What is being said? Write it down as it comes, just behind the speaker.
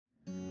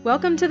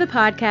Welcome to the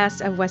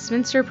podcast of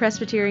Westminster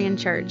Presbyterian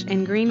Church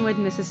in Greenwood,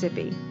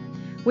 Mississippi.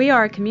 We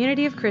are a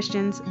community of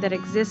Christians that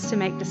exists to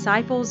make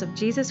disciples of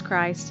Jesus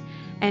Christ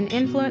and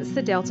influence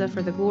the Delta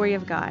for the glory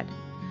of God.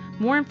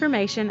 More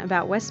information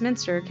about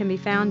Westminster can be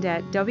found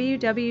at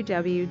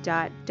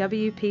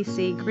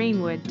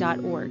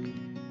www.wpcgreenwood.org.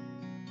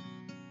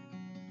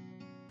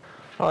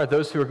 All right,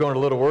 those who are going to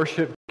Little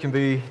Worship can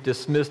be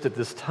dismissed at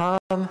this time.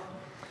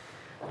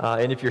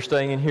 And if you're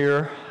staying in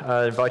here,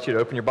 I invite you to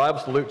open your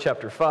Bibles to Luke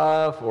chapter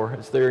 5, or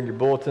it's there in your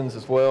bulletins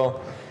as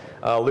well.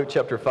 Luke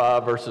chapter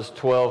 5, verses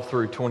 12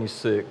 through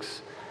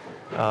 26.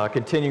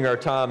 Continuing our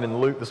time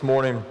in Luke this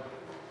morning.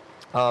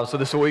 So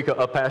this week,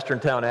 a pastor in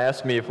town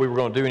asked me if we were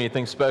going to do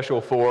anything special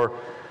for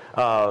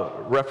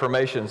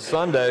Reformation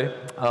Sunday.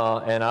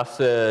 And I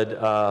said,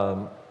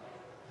 well,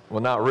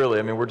 not really.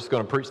 I mean, we're just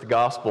going to preach the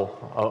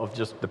gospel of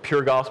just the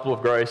pure gospel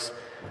of grace,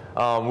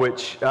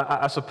 which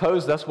I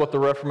suppose that's what the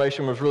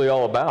Reformation was really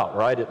all about,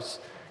 right? It's,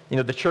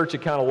 the church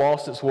had kind of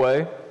lost its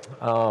way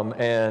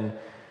and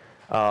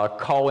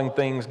calling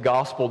things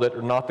gospel that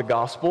are not the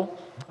gospel.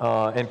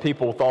 And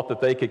people thought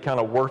that they could kind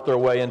of work their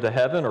way into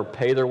heaven or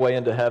pay their way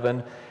into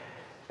heaven.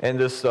 And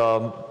this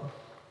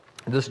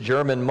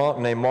German monk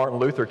named Martin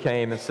Luther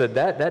came and said,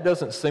 that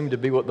doesn't seem to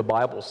be what the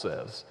Bible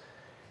says.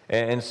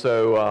 And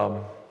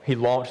so he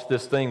launched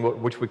this thing,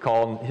 which we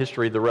call in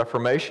history the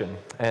Reformation.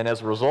 And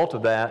as a result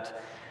of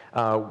that,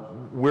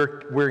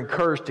 we're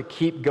encouraged to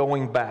keep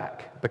going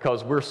back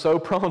because we're so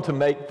prone to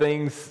make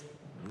things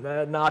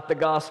not the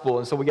gospel.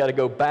 And so we got to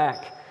go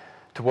back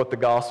to what the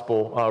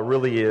gospel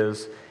really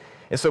is.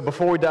 And so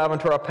before we dive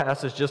into our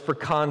passage, just for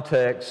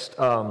context,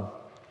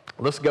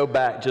 let's go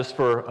back just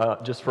for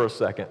a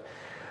second.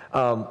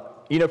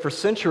 For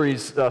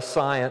centuries,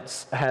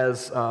 science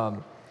has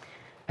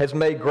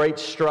made great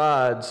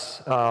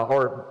strides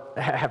or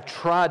have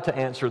tried to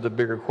answer the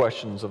bigger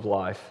questions of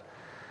life.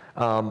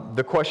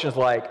 The questions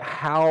like,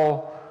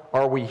 how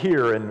are we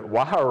here and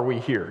why are we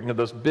here?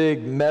 Those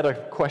big meta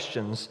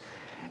questions.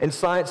 And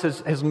science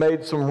has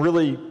made some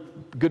really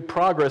good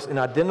progress in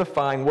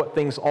identifying what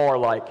things are,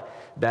 like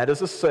that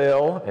is a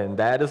cell and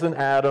that is an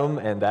atom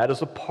and that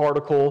is a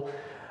particle.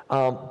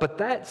 But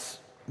that's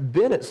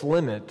been its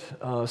limit.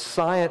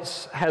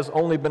 Science has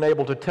only been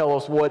able to tell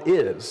us what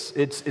is.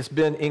 It's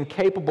been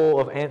incapable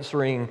of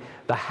answering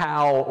the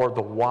how or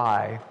the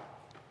why.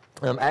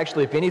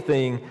 Actually, if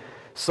anything,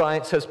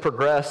 science has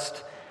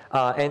progressed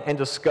and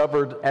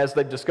discovered, as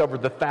they've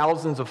discovered, the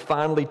thousands of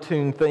finely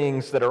tuned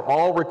things that are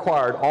all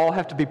required, all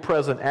have to be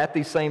present at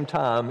the same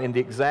time in the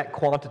exact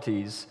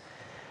quantities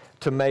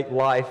to make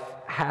life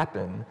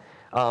happen.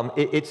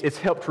 It's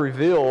helped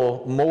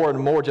reveal more and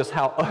more just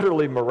how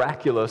utterly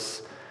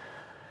miraculous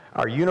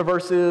our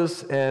universe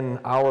is and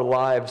our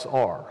lives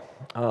are.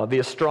 The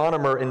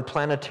astronomer and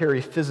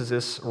planetary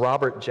physicist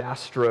Robert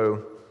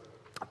Jastrow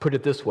put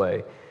it this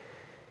way.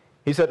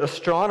 He said,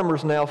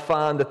 astronomers now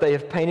find that they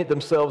have painted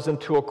themselves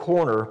into a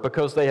corner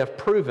because they have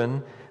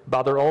proven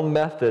by their own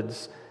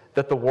methods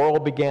that the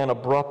world began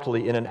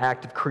abruptly in an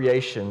act of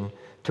creation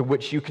to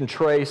which you can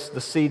trace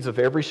the seeds of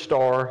every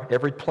star,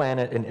 every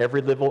planet, and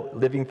every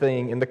living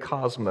thing in the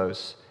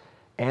cosmos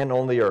and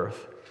on the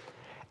earth.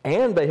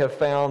 And they have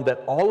found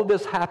that all of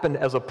this happened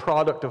as a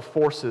product of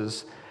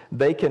forces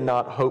they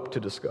cannot hope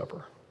to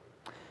discover.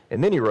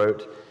 And then he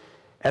wrote,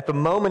 at the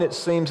moment it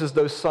seems as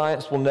though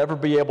science will never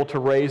be able to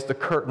raise the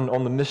curtain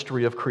on the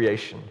mystery of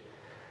creation.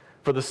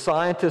 For the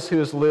scientist who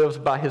has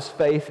lived by his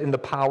faith in the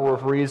power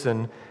of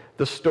reason,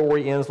 the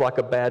story ends like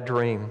a bad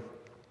dream.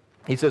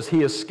 He says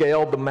he has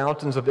scaled the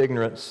mountains of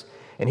ignorance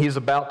and he's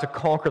about to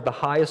conquer the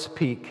highest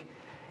peak.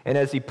 And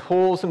as he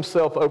pulls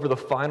himself over the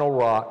final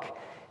rock,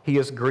 he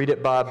is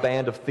greeted by a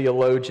band of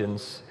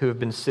theologians who have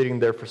been sitting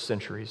there for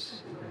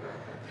centuries.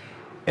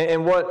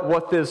 And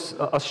what this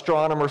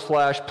astronomer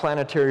 /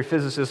 planetary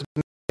physicist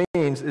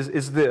means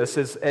is this,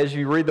 is as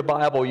you read the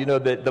Bible,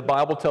 that the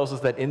Bible tells us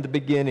that in the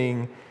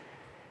beginning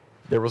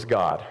there was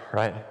God,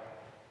 right?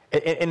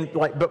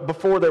 But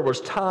before there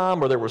was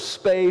time or there was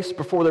space,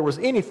 before there was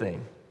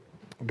anything,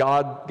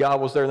 God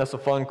was there. And that's a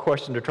fun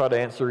question to try to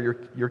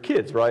answer your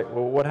kids, right?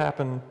 Well, what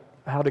happened?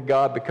 How did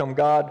God become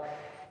God?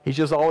 He's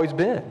just always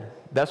been.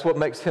 That's what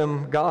makes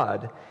him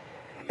God.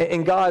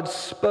 And God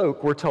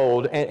spoke, we're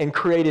told, and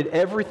created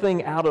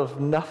everything out of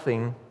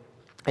nothing.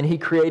 And he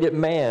created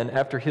man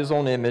after his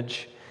own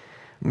image,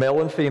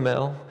 male and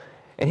female.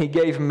 And he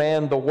gave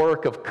man the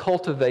work of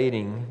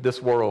cultivating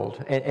this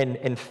world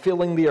and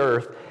filling the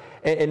earth.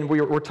 And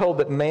we're told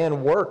that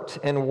man worked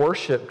and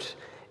worshiped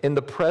in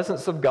the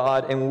presence of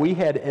God, and we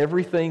had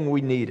everything we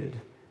needed,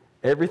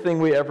 everything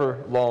we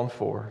ever longed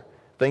for.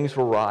 Things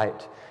were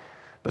right.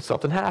 But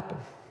something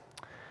happened.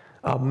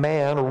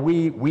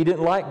 We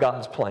didn't like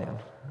God's plan.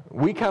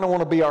 We kind of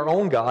want to be our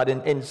own God,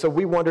 and so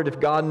we wondered if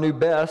God knew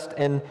best,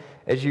 and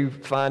as you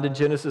find in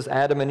Genesis,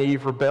 Adam and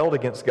Eve rebelled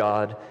against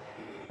God,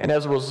 and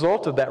as a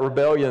result of that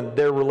rebellion,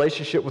 their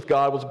relationship with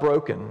God was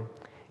broken.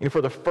 And for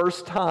the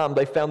first time,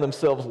 they found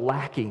themselves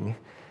lacking.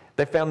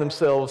 They found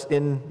themselves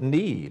in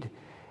need.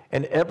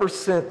 And ever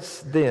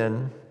since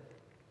then,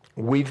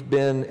 we've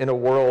been in a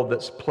world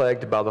that's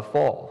plagued by the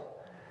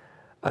fall.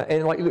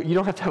 And you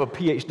don't have to have a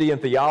PhD in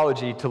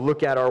theology to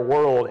look at our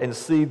world and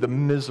see the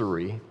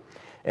misery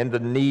and the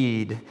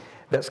need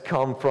that's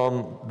come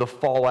from the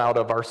fallout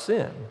of our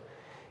sin.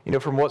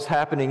 From what's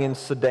happening in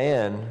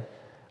Sudan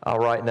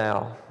right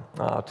now,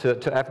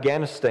 to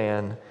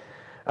Afghanistan,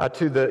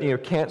 to the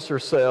cancer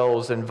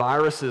cells and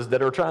viruses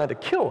that are trying to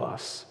kill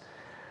us,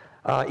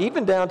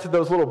 even down to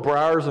those little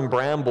briars and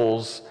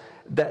brambles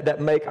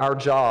that make our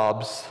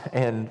jobs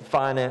and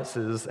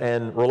finances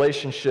and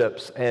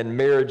relationships and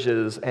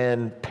marriages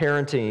and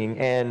parenting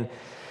and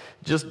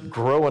just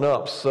growing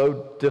up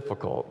so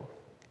difficult.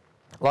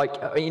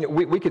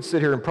 We could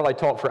sit here and probably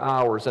talk for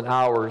hours and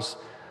hours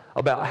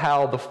about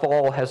how the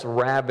fall has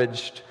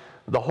ravaged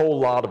the whole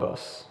lot of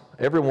us,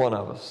 every one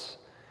of us.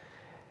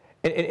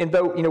 And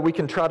though, we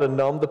can try to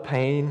numb the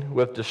pain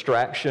with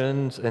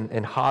distractions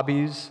and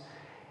hobbies,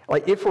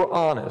 if we're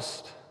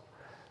honest,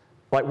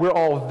 we're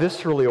all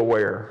viscerally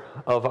aware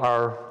of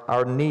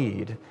our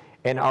need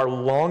and our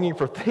longing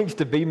for things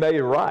to be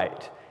made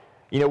right.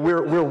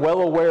 We're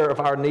well aware of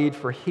our need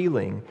for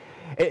healing.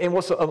 And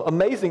what's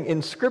amazing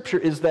in Scripture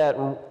is that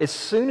as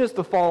soon as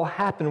the fall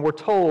happened, we're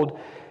told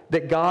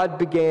that God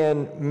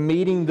began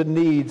meeting the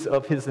needs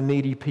of his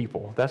needy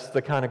people. That's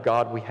the kind of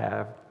God we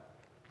have.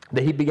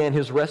 That he began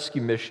his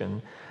rescue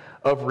mission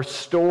of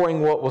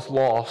restoring what was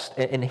lost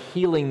and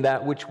healing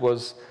that which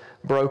was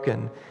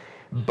broken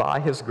by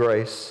his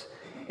grace.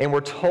 And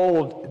we're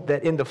told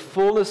that in the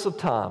fullness of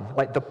time,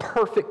 the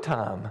perfect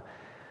time,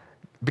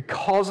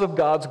 because of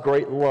God's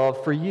great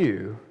love for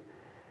you,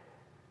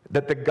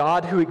 that the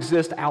God who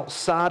exists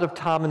outside of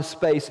time and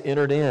space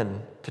entered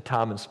into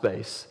time and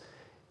space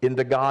in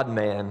the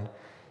God-man,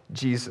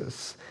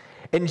 Jesus.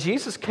 And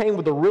Jesus came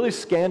with a really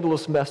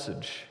scandalous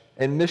message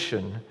and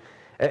mission.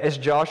 As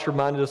Josh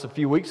reminded us a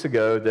few weeks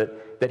ago,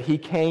 that he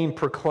came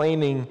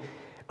proclaiming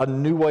a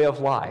new way of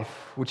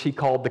life, which he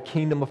called the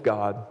kingdom of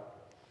God.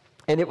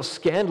 And it was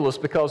scandalous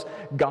because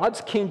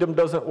God's kingdom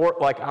doesn't work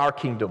like our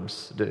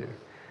kingdoms do.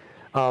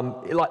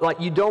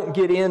 You don't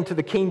get into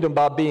the kingdom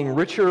by being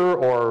richer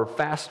or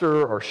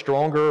faster or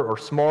stronger or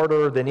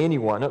smarter than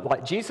anyone.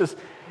 Jesus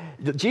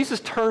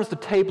turns the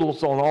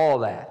tables on all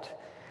of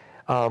that.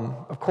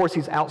 Of course,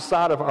 he's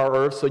outside of our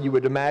earth, so you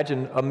would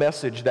imagine a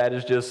message that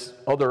is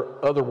just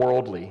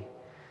otherworldly.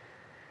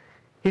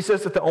 He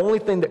says that the only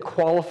thing that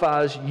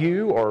qualifies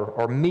you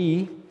or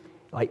me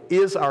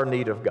is our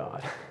need of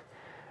God.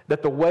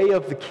 That the way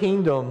of the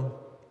kingdom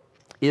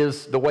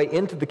the way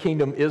into the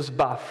kingdom is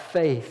by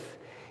faith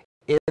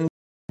in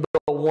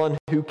the one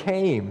who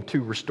came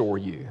to restore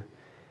you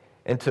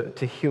and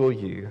to heal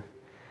you.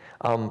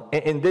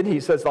 And then he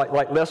says,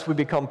 lest we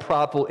become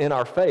prideful in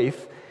our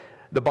faith,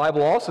 the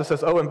Bible also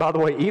says, and by the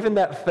way, even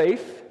that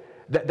faith,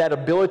 that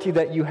ability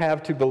that you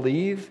have to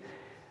believe,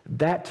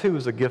 that too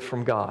is a gift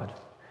from God.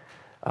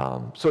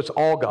 So it's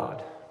all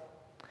God.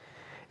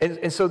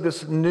 And so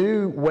this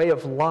new way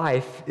of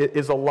life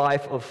is a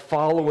life of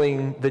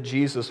following the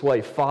Jesus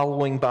way,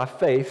 following by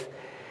faith.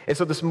 And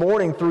so this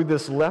morning, through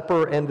this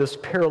leper and this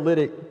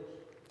paralytic,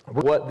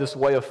 what this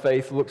way of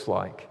faith looks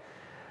like.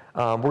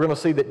 We're going to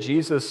see that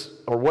Jesus,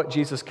 or what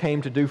Jesus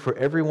came to do for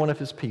every one of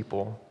his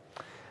people.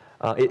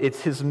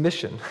 It's his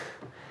mission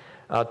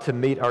to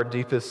meet our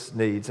deepest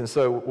needs. And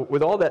so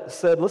with all that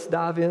said, let's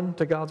dive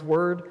into God's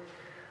word,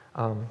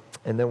 and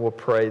then we'll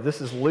pray.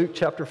 This is Luke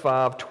chapter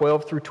 5,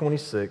 12 through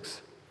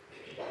 26.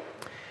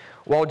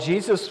 While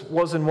Jesus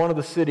was in one of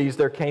the cities,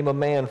 there came a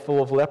man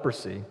full of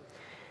leprosy.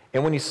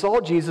 And when he saw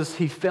Jesus,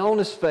 he fell on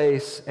his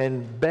face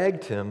and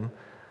begged him,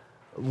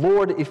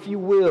 "Lord, if you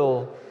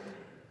will,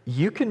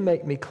 you can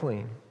make me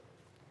clean."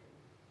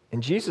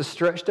 And Jesus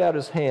stretched out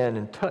his hand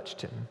and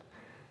touched him,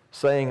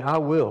 saying, "I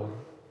will,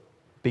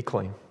 be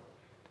clean."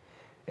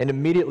 And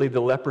immediately the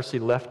leprosy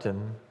left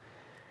him.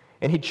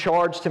 And he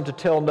charged him to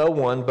tell no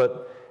one,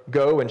 but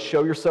go and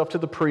show yourself to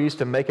the priest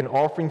and make an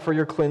offering for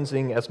your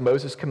cleansing, as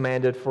Moses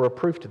commanded, for a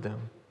proof to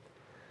them.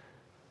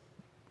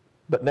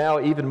 But now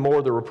even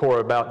more the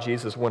report about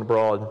Jesus went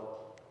abroad,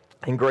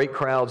 and great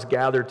crowds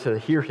gathered to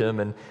hear him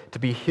and to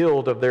be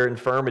healed of their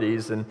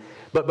infirmities.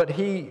 But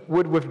he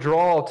would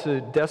withdraw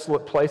to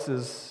desolate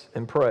places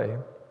and pray.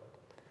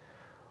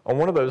 On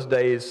one of those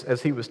days,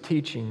 as he was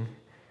teaching,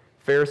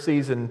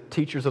 Pharisees and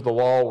teachers of the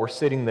law were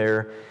sitting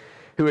there,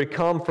 who had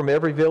come from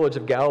every village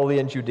of Galilee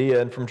and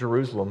Judea and from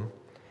Jerusalem.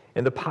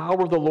 And the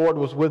power of the Lord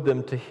was with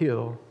them to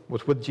heal,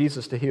 was with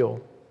Jesus to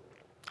heal.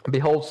 And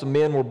behold, some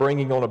men were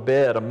bringing on a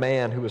bed a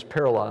man who was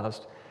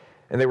paralyzed.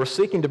 And they were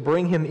seeking to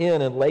bring him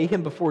in and lay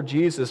him before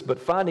Jesus, but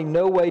finding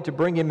no way to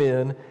bring him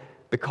in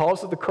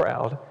because of the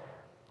crowd,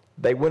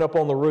 they went up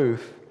on the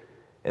roof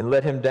and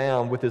let him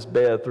down with his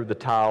bed through the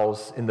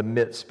tiles in the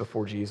midst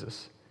before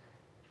Jesus.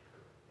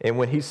 And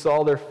when he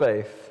saw their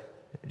faith,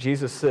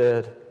 Jesus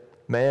said,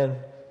 "Man,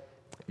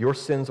 your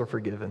sins are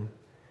forgiven."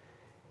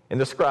 And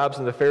the scribes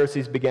and the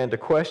Pharisees began to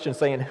question,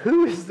 saying,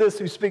 "Who is this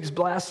who speaks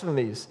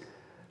blasphemies?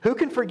 Who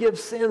can forgive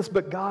sins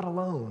but God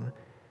alone?"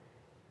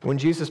 When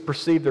Jesus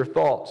perceived their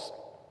thoughts,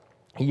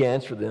 he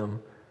answered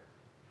them,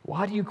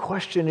 "Why do you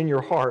question in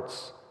your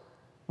hearts?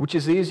 Which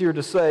is easier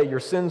to say, your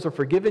sins are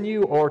forgiven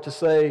you, or to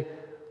say,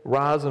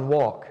 rise and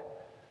walk?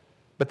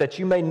 But that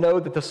you may know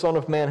that the Son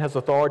of Man has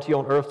authority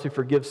on earth to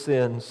forgive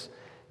sins,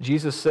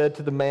 Jesus said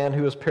to the man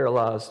who was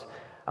paralyzed,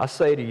 I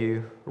say to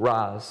you,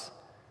 rise,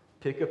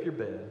 pick up your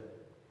bed,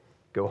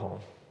 go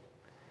home.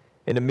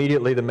 And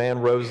immediately the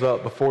man rose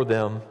up before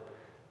them,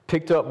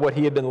 picked up what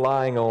he had been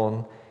lying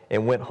on,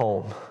 and went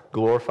home,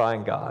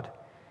 glorifying God.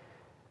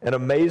 And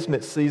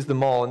amazement seized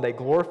them all, and they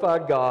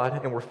glorified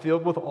God and were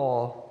filled with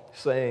awe,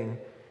 saying,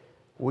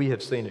 we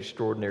have seen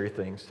extraordinary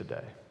things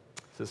today.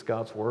 This is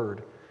God's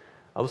word.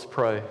 Let's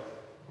pray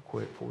real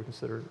quick before we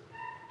consider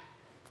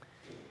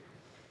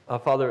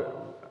it. Father,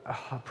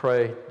 I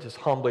pray just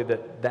humbly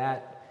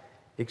that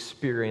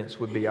experience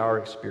would be our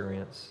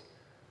experience.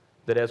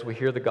 That as we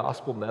hear the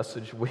gospel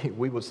message,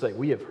 we would say,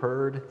 we have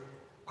heard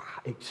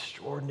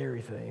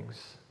extraordinary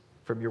things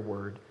from your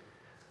word.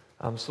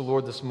 So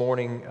Lord, this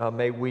morning,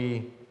 may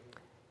we,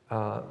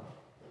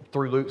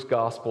 through Luke's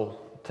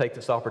gospel, take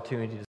this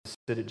opportunity to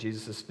sit at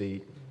Jesus'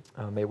 feet.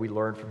 May we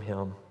learn from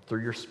him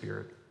through your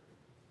Spirit.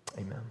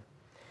 Amen.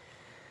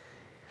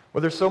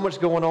 Well, there's so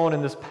much going on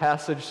in this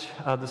passage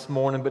this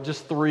morning, but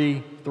just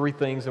three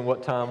things in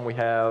what time we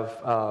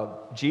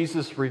have.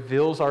 Jesus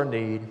reveals our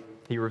need.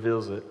 He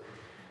reveals it.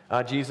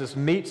 Jesus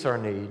meets our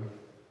need.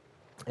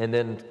 And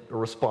then a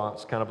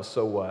response, kind of a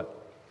so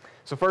what.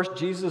 So first,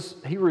 Jesus,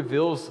 he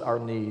reveals our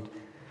need.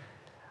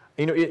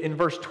 You know, in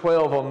verse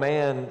 12, a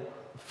man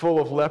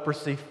full of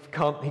leprosy,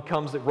 he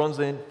comes, runs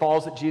in,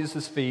 falls at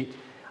Jesus' feet,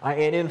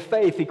 and in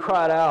faith he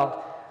cried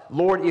out,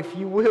 Lord, if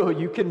you will,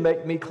 you can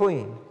make me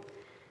clean.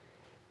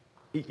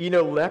 You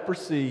know,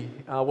 leprosy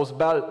was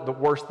about the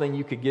worst thing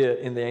you could get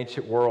in the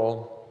ancient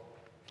world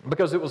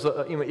because it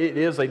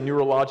is a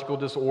neurological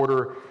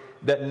disorder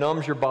that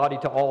numbs your body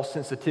to all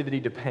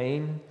sensitivity to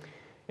pain.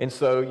 And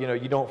so,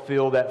 you don't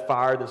feel that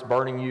fire that's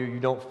burning you.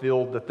 You don't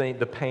feel the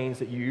pains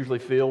that you usually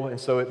feel. And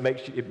so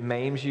it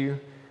maims you,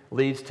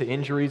 leads to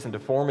injuries and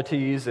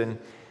deformities, and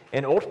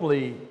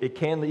ultimately it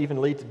can even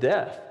lead to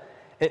death.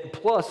 And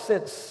plus,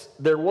 since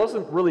there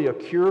wasn't really a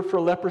cure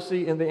for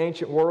leprosy in the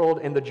ancient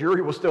world, and the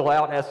jury was still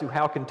out as to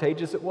how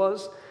contagious it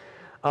was,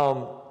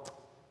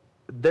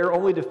 their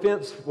only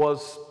defense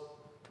was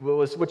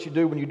what you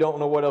do when you don't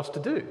know what else to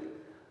do.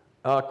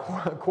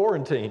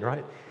 Quarantine,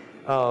 right?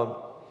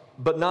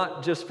 But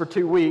not just for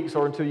 2 weeks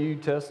or until you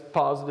test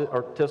positive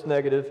or test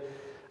negative.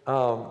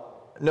 No,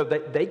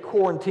 they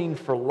quarantined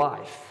for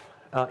life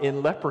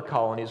in leper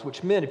colonies,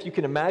 which meant, if you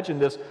can imagine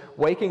this,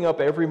 waking up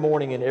every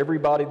morning and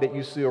everybody that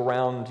you see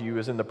around you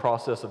is in the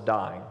process of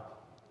dying.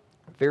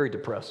 Very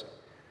depressing.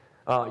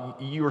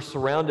 You are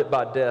surrounded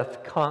by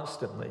death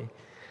constantly.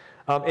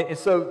 And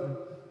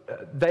so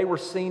they were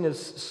seen as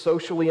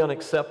socially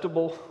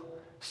unacceptable,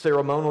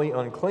 ceremonially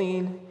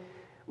unclean,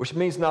 which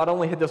means not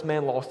only had this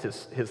man lost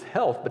his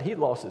health, but he'd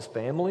lost his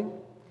family,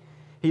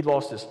 he'd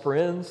lost his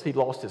friends, he'd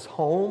lost his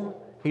home,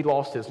 he'd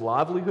lost his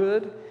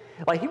livelihood.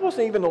 Like, he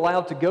wasn't even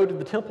allowed to go to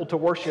the temple to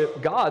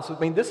worship God. So,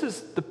 this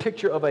is the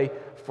picture of a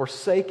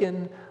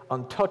forsaken,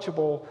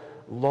 untouchable,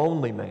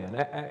 lonely man.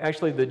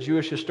 Actually, the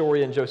Jewish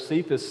historian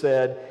Josephus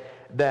said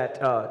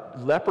that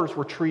lepers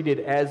were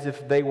treated as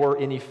if they were,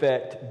 in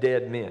effect,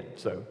 dead men.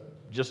 So,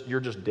 you're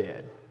just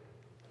dead.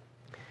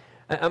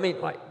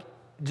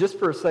 Just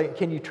for a second,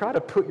 can you try to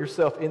put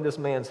yourself in this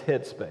man's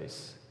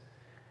headspace?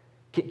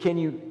 Can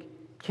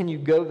you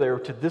go there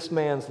to this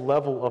man's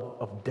level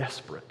of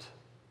desperate?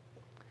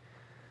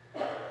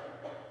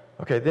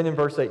 Okay, then in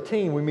verse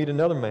 18, we meet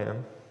another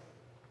man,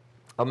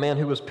 a man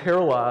who was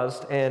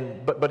paralyzed,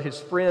 but his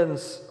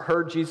friends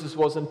heard Jesus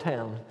was in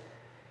town.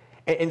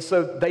 And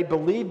so they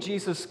believed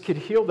Jesus could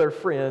heal their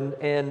friend,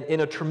 and in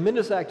a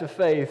tremendous act of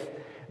faith,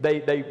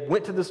 they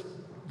went to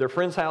their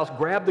friend's house,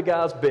 grabbed the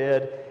guy's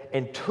bed,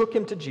 and took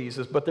him to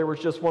Jesus. But there was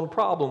just one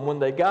problem. When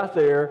they got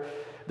there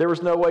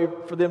was no way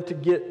for them to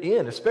get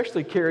in,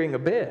 especially carrying a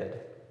bed.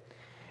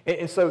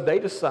 And so they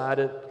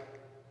decided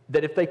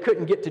that if they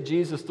couldn't get to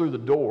Jesus through the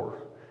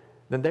door,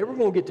 then they were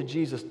going to get to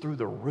Jesus through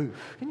the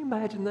roof. Can you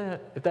imagine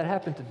that, if that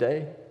happened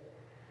today?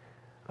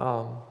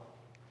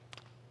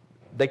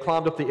 They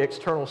climbed up the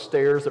external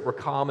stairs that were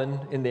common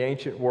in the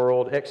ancient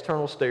world,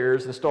 external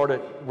stairs, and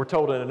we're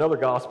told in another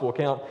gospel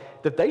account,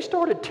 that they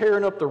started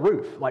tearing up the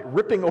roof, like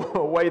ripping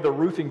away the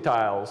roofing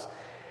tiles.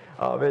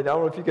 I don't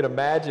know if you can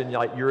imagine,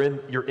 like you're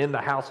in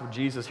the house of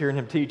Jesus, hearing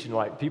him teach, and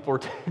like people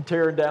are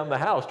tearing down the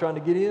house, trying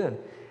to get in.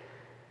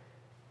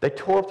 They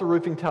tore up the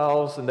roofing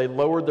tiles, and they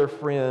lowered their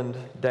friend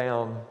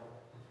down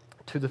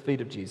to the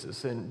feet of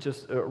Jesus. And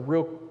just a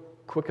real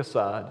quick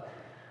aside,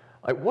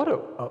 like what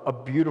a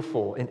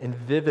beautiful and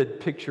vivid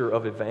picture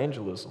of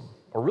evangelism,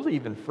 or really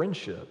even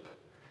friendship.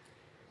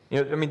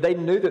 They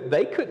knew that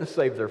they couldn't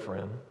save their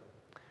friend,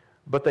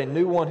 but they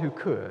knew one who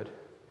could.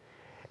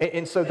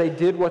 And so they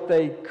did what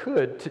they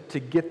could to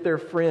get their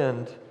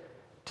friend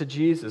to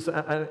Jesus.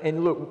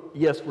 And look,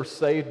 yes, we're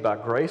saved by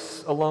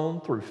grace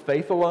alone, through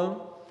faith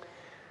alone.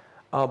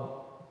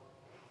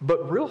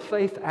 But real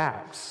faith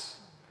acts.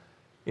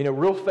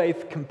 Real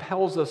faith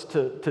compels us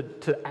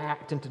to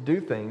act and to do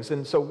things.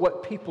 And so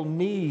what people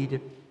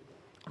need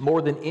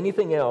more than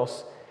anything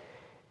else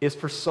is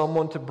for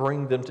someone to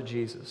bring them to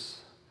Jesus.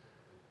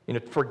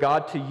 For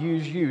God to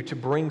use you to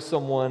bring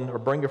someone or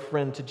bring a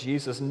friend to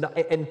Jesus,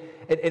 and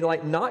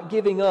like not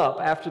giving up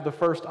after the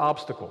first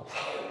obstacle.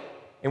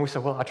 And we say,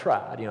 well, I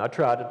tried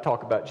to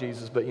talk about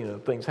Jesus, but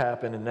things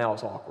happen and now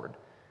it's awkward.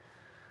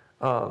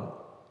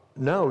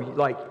 No,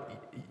 like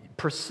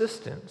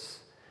persistence.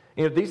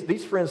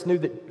 These friends knew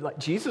that like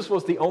Jesus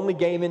was the only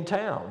game in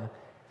town.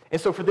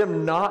 And so for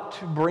them not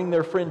to bring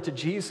their friend to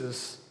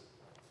Jesus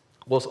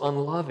was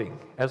unloving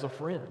as a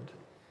friend.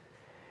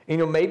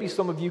 Maybe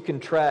some of you can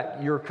track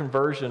your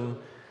conversion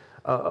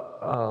back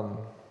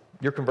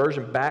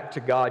to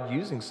God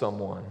using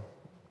someone,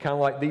 kind of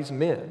like these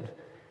men,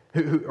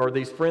 who or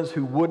these friends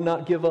who would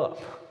not give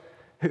up,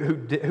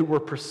 who were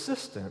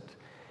persistent,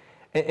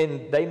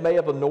 and they may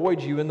have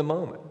annoyed you in the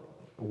moment,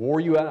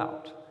 wore you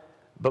out,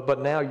 but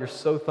now you're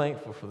so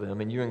thankful for them,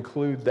 and you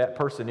include that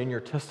person in your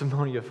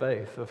testimony of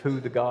faith of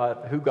who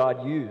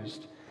God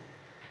used.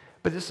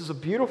 But this is a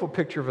beautiful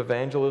picture of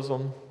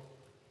evangelism,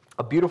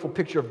 a beautiful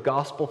picture of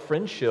gospel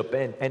friendship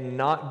and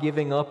not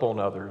giving up on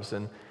others.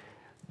 And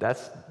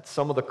that's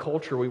some of the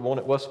culture we want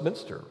at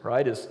Westminster,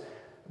 right? Is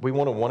we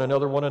want to one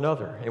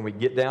another, and we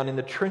get down in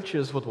the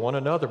trenches with one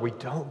another. We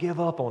don't give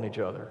up on each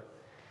other.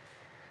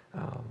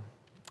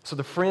 So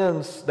the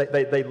friends,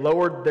 they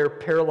lowered their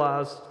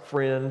paralyzed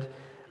friend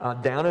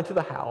down into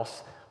the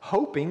house,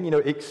 hoping,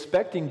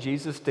 expecting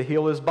Jesus to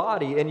heal his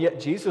body. And yet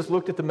Jesus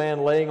looked at the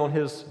man laying on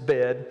his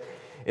bed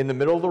in the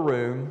middle of the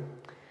room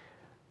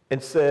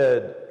and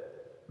said,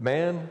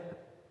 "Man,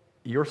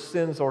 your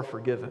sins are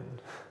forgiven."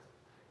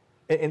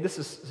 And this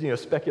is,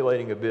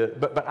 speculating a bit,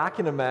 but I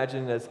can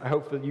imagine, as I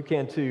hope that you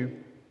can too,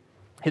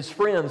 his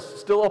friends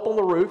still up on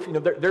the roof,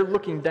 they're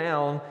looking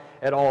down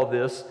at all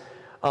this,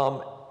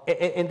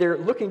 and they're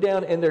looking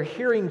down and they're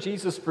hearing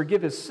Jesus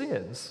forgive his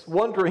sins,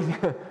 wondering,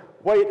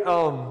 wait,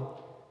 did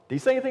he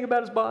say anything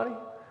about his body?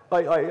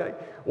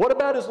 Like, what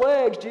about his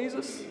legs,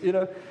 Jesus?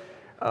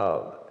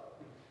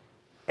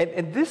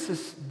 And this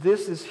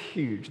is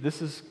huge.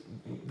 This is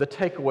the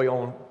takeaway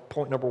on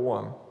point number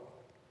one.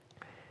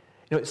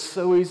 It's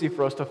so easy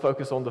for us to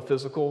focus on the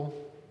physical.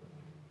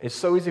 It's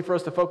so easy for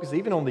us to focus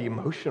even on the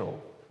emotional,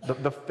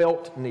 the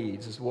felt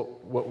needs is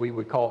what we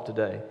would call it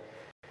today.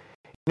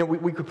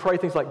 We could pray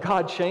things like,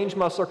 God, change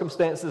my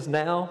circumstances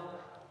now.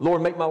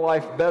 Lord, make my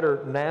life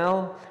better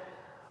now.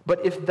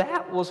 But if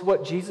that was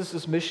what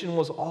Jesus' mission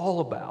was all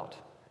about,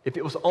 if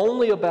it was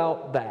only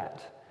about that,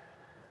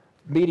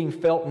 meeting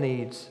felt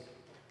needs,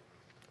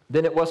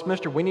 then at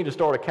Westminster we need to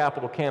start a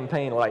capital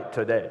campaign like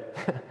today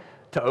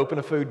to open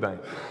a food bank.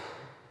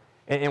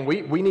 And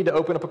we need to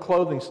open up a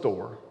clothing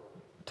store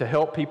to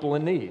help people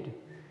in need.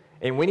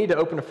 And we need to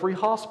open a free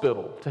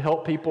hospital to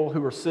help people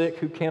who are sick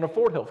who can't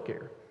afford health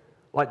care.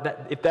 Like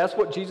that, if that's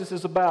what Jesus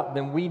is about,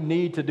 then we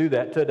need to do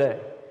that today.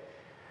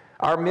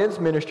 Our men's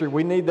ministry,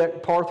 we need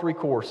that Par 3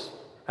 course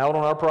out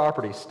on our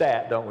property,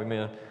 stat, don't we,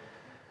 men?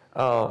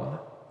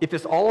 If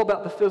it's all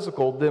about the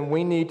physical, then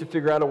we need to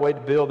figure out a way to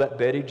build that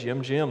Betty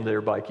Gym that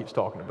everybody keeps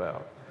talking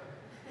about.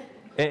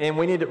 And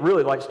we need to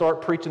really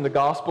start preaching the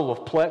gospel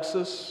of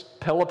Plexus,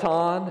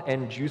 Peloton,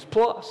 and Juice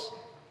Plus,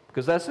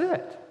 because that's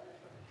it.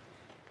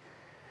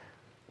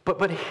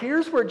 But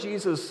here's where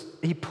Jesus,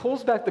 he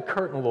pulls back the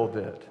curtain a little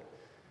bit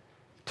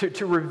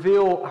to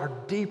reveal our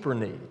deeper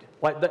need.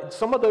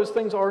 Some of those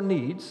things are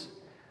needs,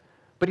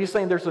 but he's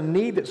saying there's a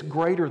need that's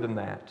greater than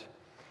that.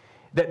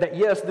 That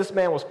yes, this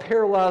man was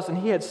paralyzed and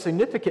he had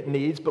significant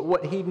needs, but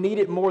what he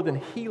needed more than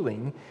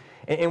healing,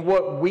 and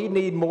what we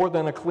need more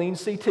than a clean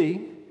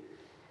CT,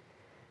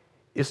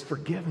 is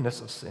forgiveness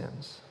of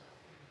sins.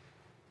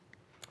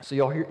 So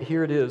y'all,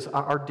 here it is.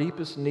 Our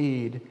deepest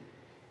need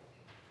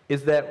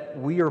is that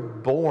we are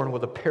born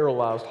with a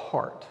paralyzed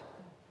heart.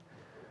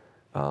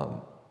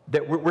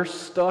 That we're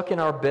stuck in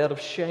our bed of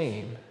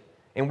shame,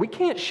 and we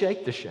can't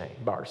shake the shame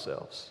by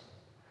ourselves.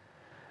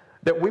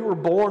 That we were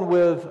born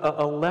with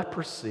a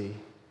leprosy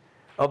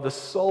of the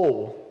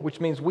soul, which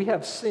means we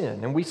have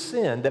sin, and we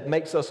sin that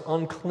makes us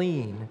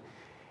unclean,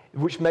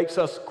 which makes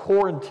us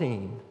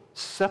quarantined,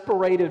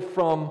 separated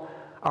from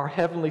our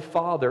Heavenly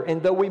Father.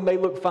 And though we may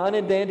look fine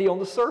and dandy on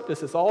the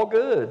surface, it's all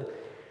good.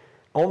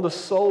 On the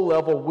soul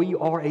level, we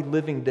are a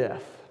living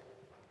death.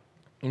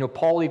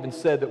 Paul even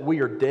said that we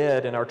are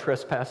dead in our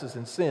trespasses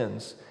and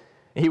sins.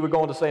 And he would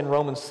go on to say in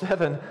Romans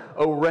 7,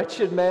 "O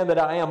wretched man that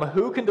I am,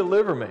 who can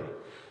deliver me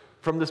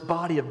from this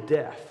body of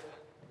death?"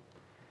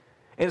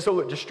 And so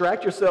look,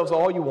 distract yourselves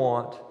all you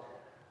want,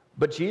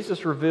 but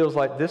Jesus reveals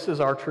this is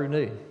our true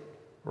need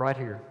right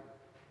here.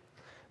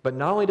 But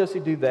not only does he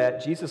do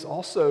that, Jesus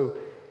also,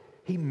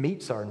 he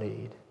meets our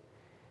need.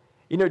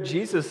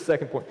 Jesus,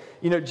 second point,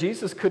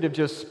 Jesus could have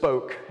just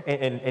spoke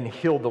and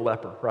healed the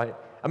leper, right?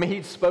 I mean,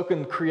 he'd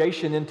spoken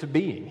creation into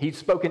being. He'd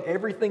spoken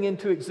everything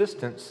into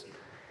existence.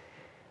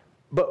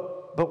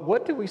 But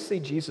what do we see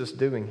Jesus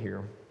doing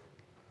here?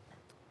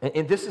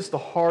 And this is the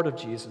heart of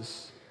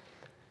Jesus.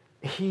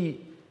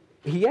 He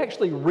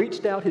actually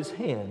reached out his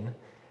hand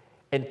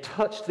and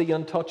touched the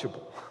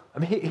untouchable. I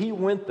mean, he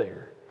went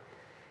there.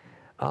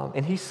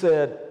 And he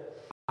said,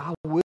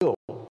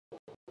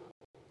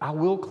 I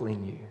will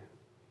clean you.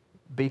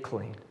 Be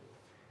clean.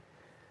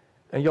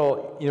 And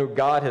y'all,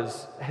 God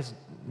has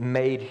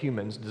made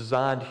humans,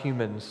 designed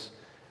humans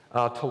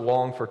to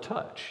long for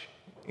touch.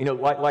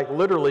 Like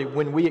literally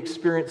when we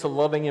experience a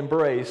loving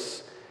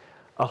embrace,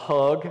 a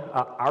hug,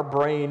 our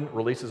brain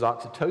releases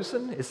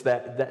oxytocin.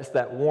 That's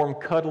that warm,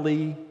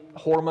 cuddly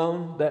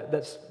hormone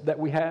that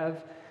we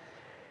have.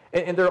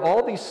 And there are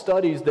all these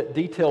studies that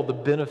detail the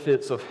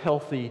benefits of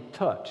healthy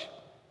touch.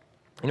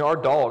 Our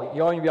dog,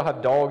 y'all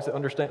have dogs that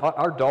understand?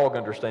 Our dog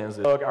understands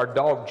this. Our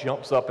dog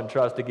jumps up and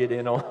tries to get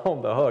in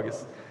on the hug.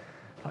 It's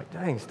like,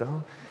 dang,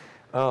 Stone.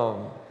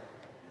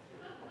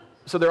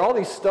 So there are all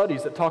these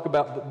studies that talk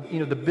about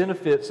the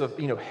benefits of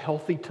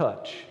healthy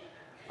touch,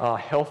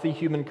 healthy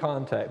human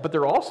contact. But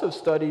there are also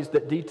studies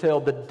that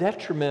detail the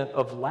detriment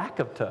of lack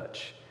of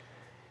touch.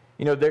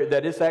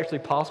 That it's actually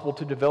possible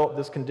to develop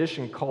this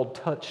condition called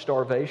touch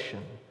starvation.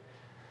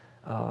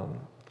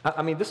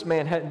 This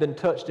man hadn't been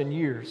touched in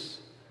years.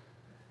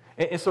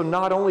 And so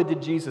not only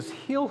did Jesus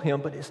heal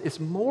him, but it's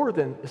more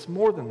than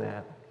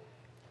that.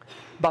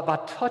 But by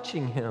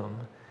touching him,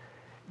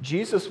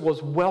 Jesus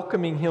was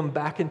welcoming him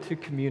back into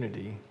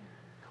community,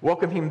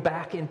 welcoming him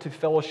back into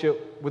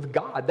fellowship with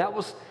God. That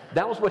was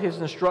what his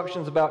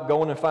instructions about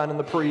going and finding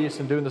the priest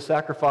and doing the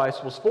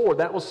sacrifice was for.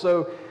 That was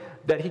so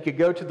that he could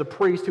go to the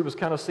priest, who was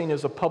kind of seen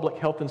as a public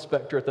health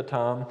inspector at the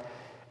time,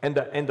 and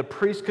the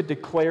priest could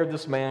declare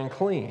this man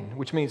clean,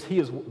 which means he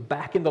is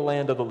back in the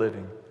land of the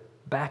living,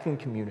 back in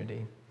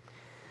community.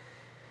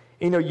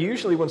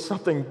 Usually when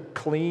something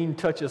clean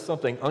touches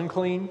something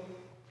unclean,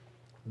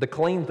 the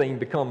clean thing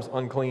becomes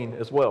unclean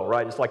as well,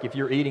 right? It's like if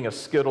you're eating a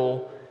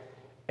Skittle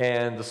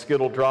and the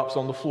Skittle drops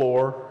on the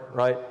floor,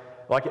 right?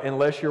 Like,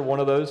 unless you're one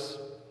of those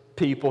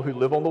people who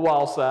live on the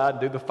wild side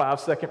and do the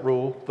 5-second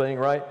rule thing,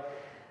 right?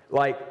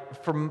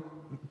 Like, for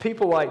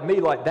people like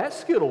me, like, that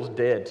Skittle's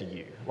dead to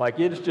you. Like,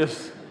 it's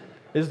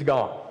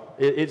gone.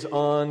 It's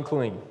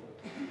unclean.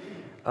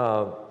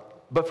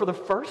 But for the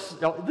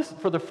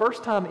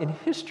first time in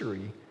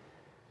history,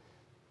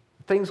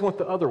 things went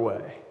the other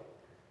way.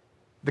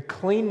 The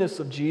cleanness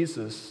of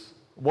Jesus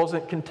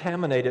wasn't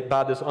contaminated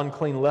by this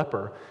unclean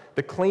leper.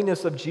 The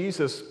cleanness of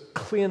Jesus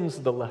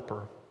cleansed the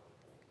leper.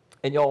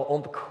 And y'all,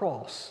 on the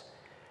cross,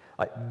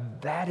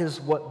 that is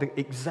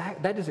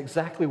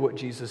exactly what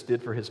Jesus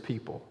did for his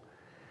people.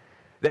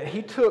 That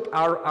he took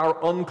our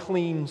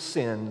unclean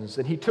sins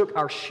and he took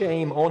our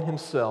shame on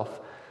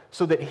himself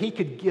so that he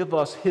could give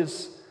us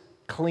his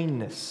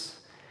cleanness.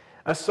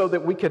 So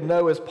that we could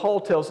know, as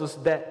Paul tells us,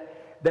 that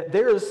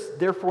there is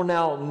therefore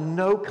now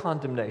no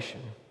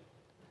condemnation.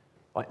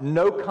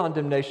 No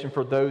condemnation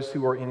for those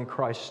who are in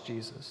Christ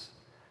Jesus.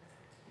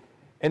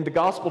 And the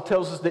gospel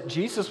tells us that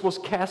Jesus was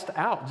cast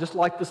out, just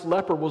like this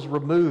leper was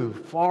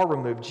removed, far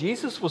removed.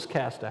 Jesus was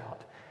cast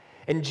out.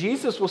 And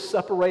Jesus was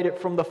separated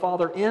from the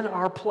Father in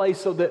our place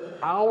so that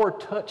our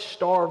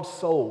touch-starved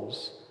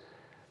souls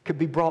could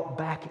be brought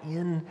back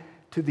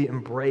into the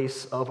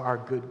embrace of our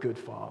good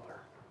Father.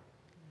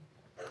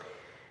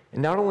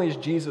 And not only is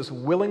Jesus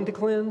willing to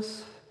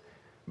cleanse,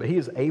 but he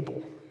is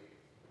able.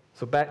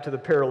 So back to the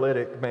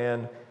paralytic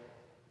man,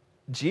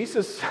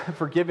 Jesus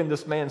forgiving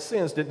this man's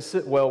sins didn't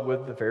sit well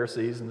with the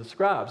Pharisees and the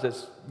scribes,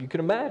 as you can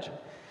imagine.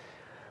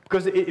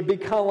 Because it'd be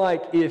kind of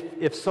like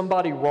if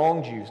somebody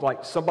wronged you,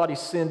 like somebody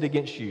sinned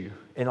against you,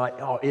 and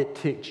it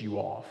ticked you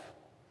off.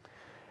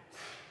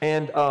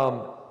 And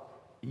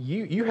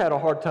you had a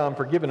hard time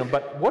forgiving them,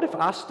 but what if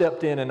I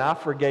stepped in and I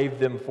forgave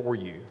them for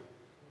you?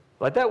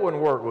 Like, that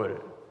wouldn't work, would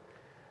it?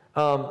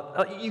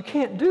 You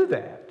can't do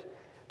that.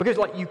 Because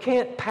you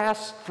can't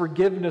pass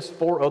forgiveness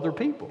for other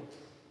people.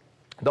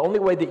 The only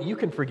way that you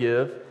can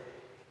forgive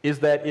is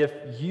that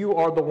if you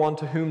are the one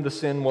to whom the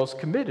sin was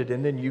committed,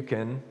 and then you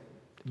can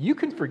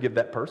forgive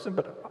that person,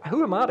 but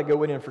who am I to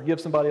go in and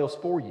forgive somebody else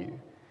for you?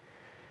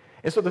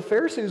 And so the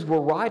Pharisees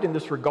were right in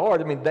this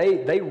regard.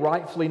 They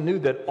rightfully knew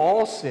that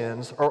all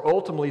sins are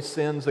ultimately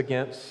sins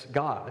against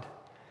God,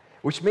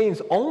 which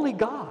means only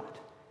God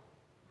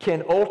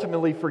can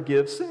ultimately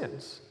forgive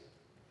sins.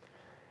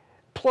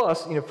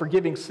 Plus,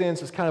 forgiving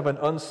sins is kind of an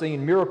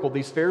unseen miracle.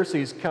 These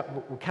Pharisees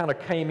kind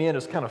of came in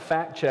as kind of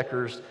fact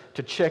checkers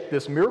to check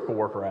this miracle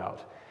worker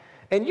out.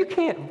 And you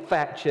can't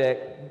fact check,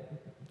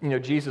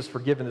 Jesus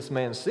forgiving this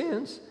man's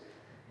sins.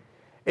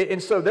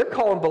 And so they're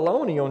calling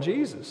baloney on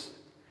Jesus.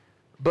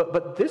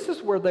 But this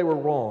is where they were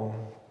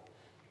wrong.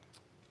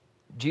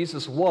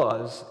 Jesus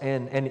was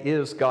and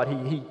is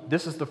God.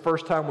 This is the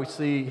first time we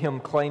see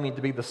him claiming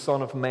to be the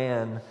Son of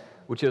Man,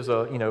 which is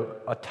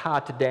a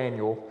tie to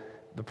Daniel.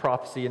 The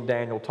prophecy in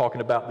Daniel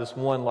talking about this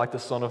one like the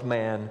Son of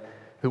Man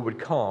who would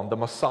come, the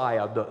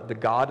Messiah, the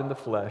God in the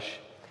flesh.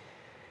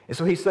 And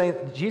so he's saying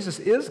Jesus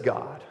is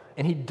God,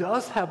 and he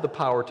does have the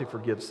power to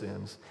forgive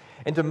sins.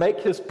 And to make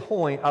his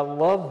point, I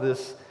love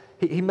this,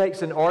 he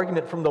makes an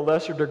argument from the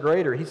lesser to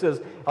greater. He says,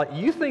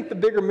 you think the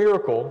bigger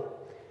miracle,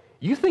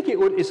 you think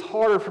it's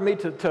harder for me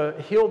to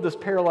heal this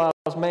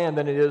paralyzed man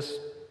than it is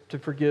to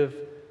forgive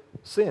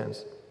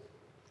sins.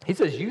 He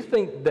says, you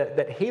think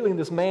that healing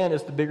this man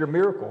is the bigger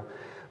miracle.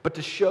 But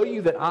to show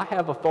you that I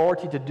have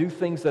authority to do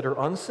things that are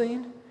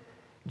unseen,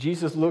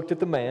 Jesus looked at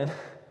the man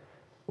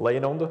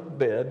laying on the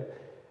bed,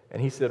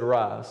 and he said,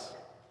 "Rise,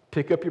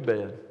 pick up your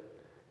bed,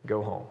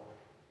 go home."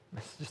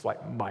 It's just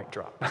like mic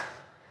drop.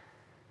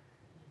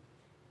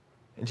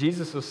 And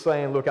Jesus was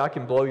saying, look, I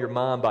can blow your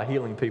mind by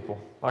healing people.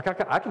 Like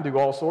I can do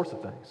all sorts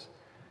of things.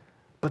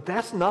 But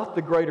that's not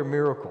the greater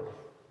miracle.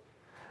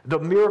 The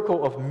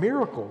miracle of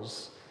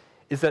miracles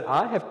is that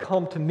I have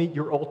come to meet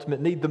your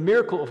ultimate need. The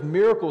miracle of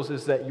miracles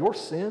is that your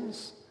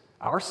sins,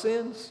 our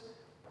sins,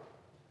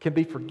 can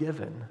be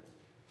forgiven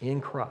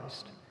in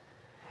Christ.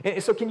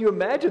 And so can you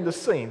imagine the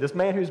scene? This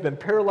man who's been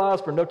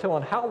paralyzed for no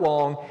telling how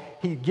long,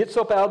 he gets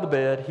up out of the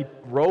bed, he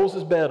rolls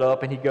his bed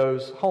up, and he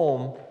goes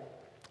home.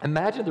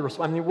 Imagine the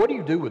response. I mean, what do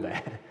you do with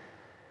that?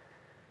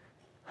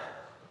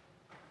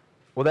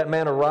 Well, that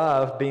man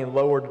arrived being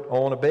lowered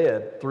on a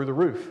bed through the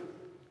roof.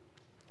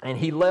 And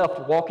he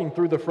left walking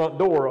through the front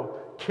door,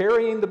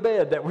 carrying the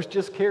bed that was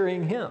just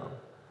carrying him.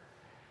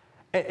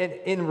 And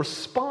in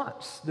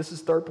response, this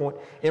is third point,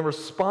 in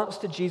response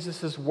to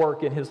Jesus'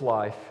 work in his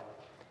life,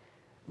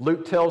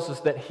 Luke tells us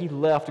that he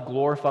left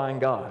glorifying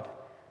God,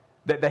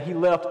 that he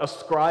left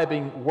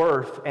ascribing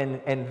worth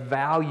and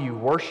value,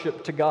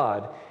 worship to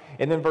God.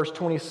 And then verse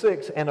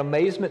 26, and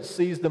amazement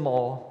seized them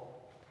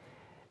all,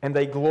 and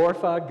they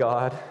glorified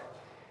God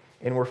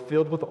and were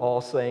filled with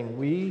awe, saying,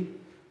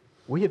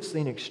 we have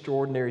seen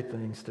extraordinary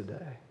things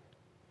today.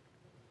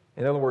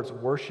 In other words,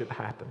 worship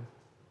happened.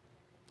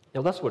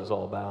 That's what it's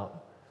all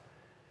about.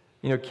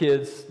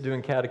 Kids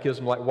doing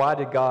catechism, like, why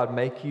did God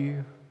make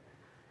you?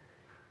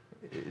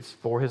 It's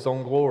for his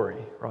own glory,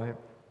 right?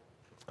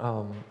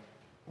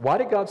 Why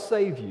did God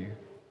save you?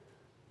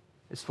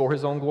 It's for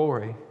his own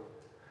glory.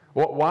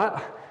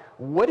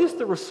 What is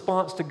the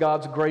response to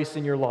God's grace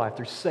in your life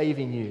through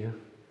saving you?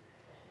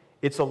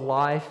 It's a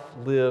life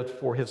lived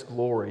for his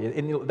glory.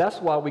 And that's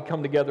why we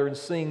come together and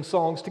sing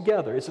songs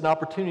together. It's an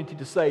opportunity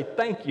to say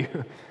thank you.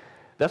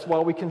 That's why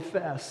we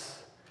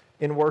confess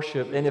in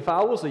worship. And if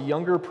I was a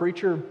younger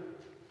preacher,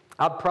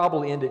 I'd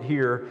probably end it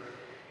here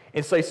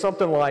and say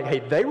something like, hey,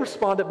 they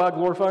responded by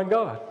glorifying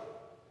God.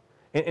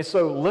 And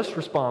so let's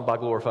respond by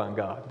glorifying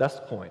God. That's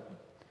the point.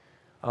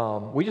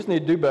 We just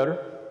need to do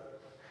better.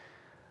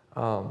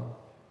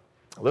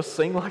 Let's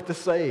sing like the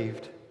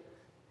saved.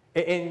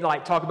 And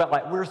like talk about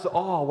like, where's the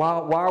awe?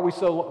 Why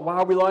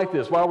are we like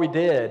this? Why are we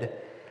dead?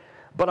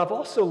 But I've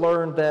also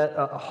learned that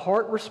a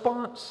heart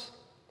response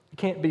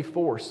can't be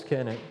forced,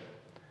 can it?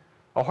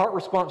 A heart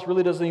response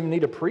really doesn't even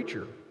need a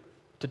preacher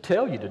to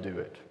tell you to do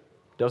it.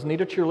 Doesn't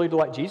need a cheerleader.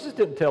 Like Jesus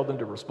didn't tell them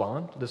to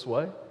respond this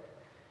way.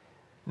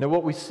 Now,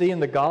 what we see in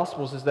the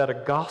Gospels is that a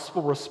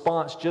gospel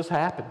response just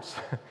happens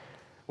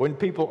when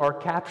people are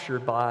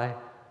captured by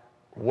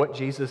what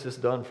Jesus has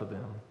done for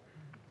them.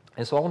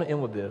 And so I want to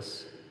end with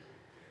this.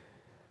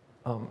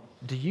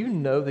 Do you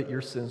know that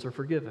your sins are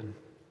forgiven?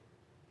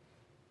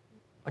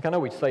 Like, I know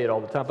we say it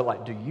all the time, but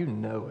like, do you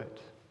know it?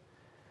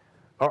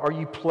 Are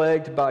you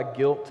plagued by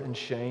guilt and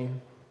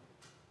shame?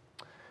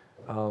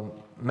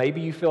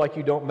 Maybe you feel like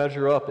you don't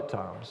measure up at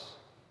times.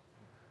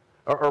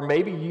 Or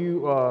maybe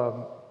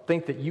you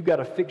think that you got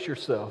to fix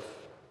yourself.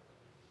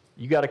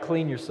 You got to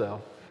clean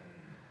yourself.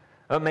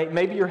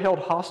 Maybe you're held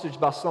hostage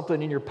by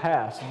something in your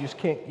past.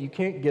 You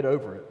can't get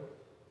over it.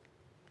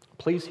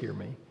 Please hear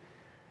me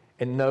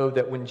and know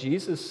that when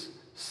Jesus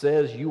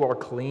says you are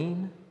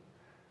clean,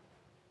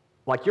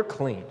 like you're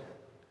clean.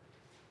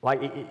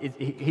 Like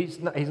he's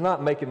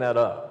not making that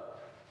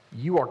up.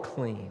 You are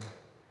clean.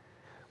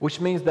 Which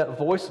means that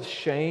voice of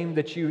shame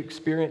that you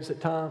experience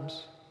at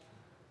times,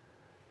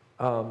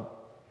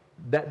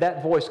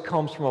 that voice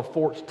comes from a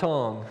forked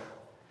tongue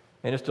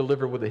and it's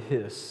delivered with a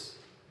hiss.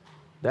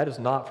 That is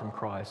not from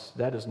Christ.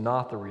 That is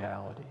not the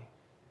reality.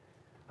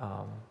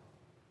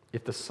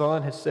 If the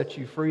Son has set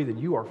you free, then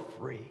you are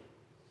free.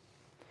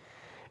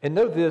 And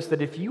know this,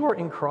 that if you are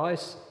in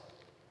Christ,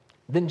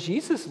 then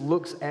Jesus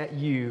looks at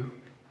you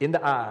in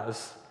the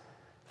eyes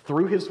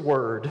through his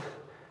word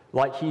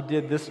like he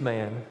did this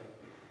man.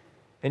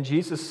 And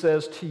Jesus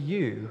says to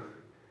you,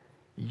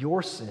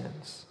 your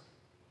sins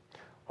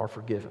are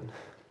forgiven.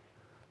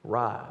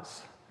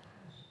 Rise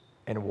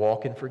and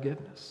walk in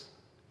forgiveness.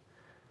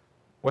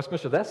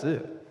 Westminster, that's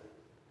it.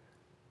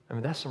 I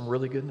mean, that's some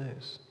really good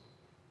news.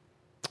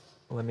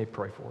 Let me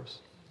pray for us.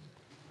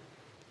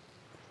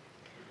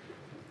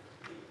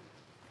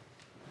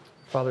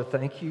 Father,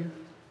 thank you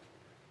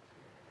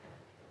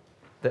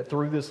that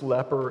through this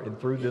leper and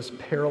through this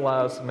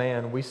paralyzed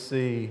man, we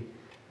see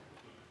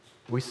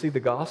the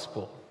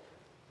gospel,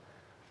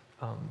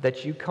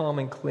 that you come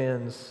and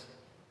cleanse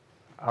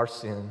our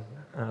sin.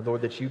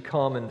 Lord, that you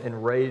come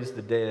and raise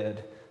the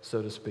dead,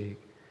 so to speak.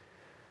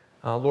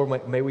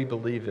 Lord, may we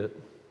believe it,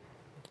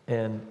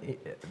 and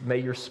may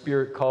your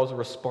Spirit cause a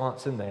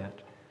response in that,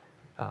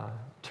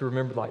 to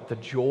remember like the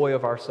joy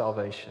of our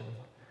salvation,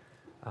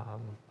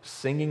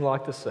 singing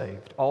like the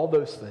saved, all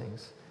those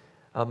things,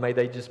 may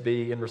they just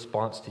be in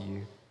response to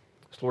you.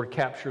 So Lord,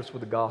 capture us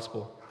with the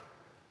gospel,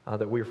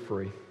 that we are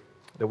free,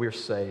 that we are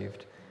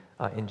saved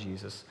in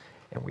Jesus.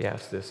 And we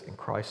ask this in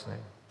Christ's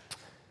name.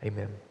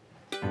 Amen.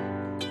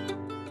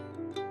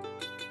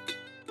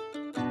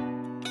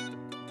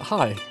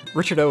 Hi,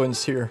 Richard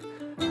Owens here.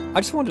 I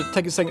just wanted to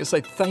take a second to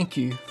say thank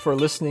you for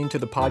listening to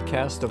the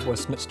podcast of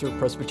Westminster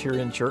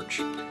Presbyterian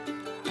Church.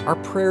 Our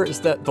prayer is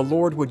that the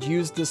Lord would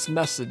use this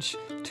message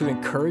to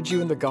encourage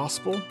you in the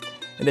gospel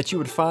and that you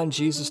would find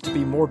Jesus to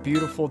be more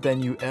beautiful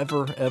than you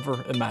ever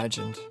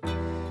imagined.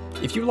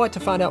 If you would like to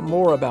find out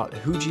more about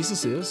who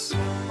Jesus is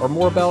or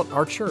more about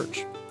our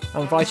church, I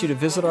invite you to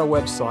visit our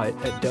website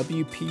at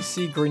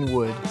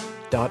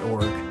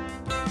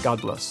wpcgreenwood.org.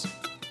 God bless.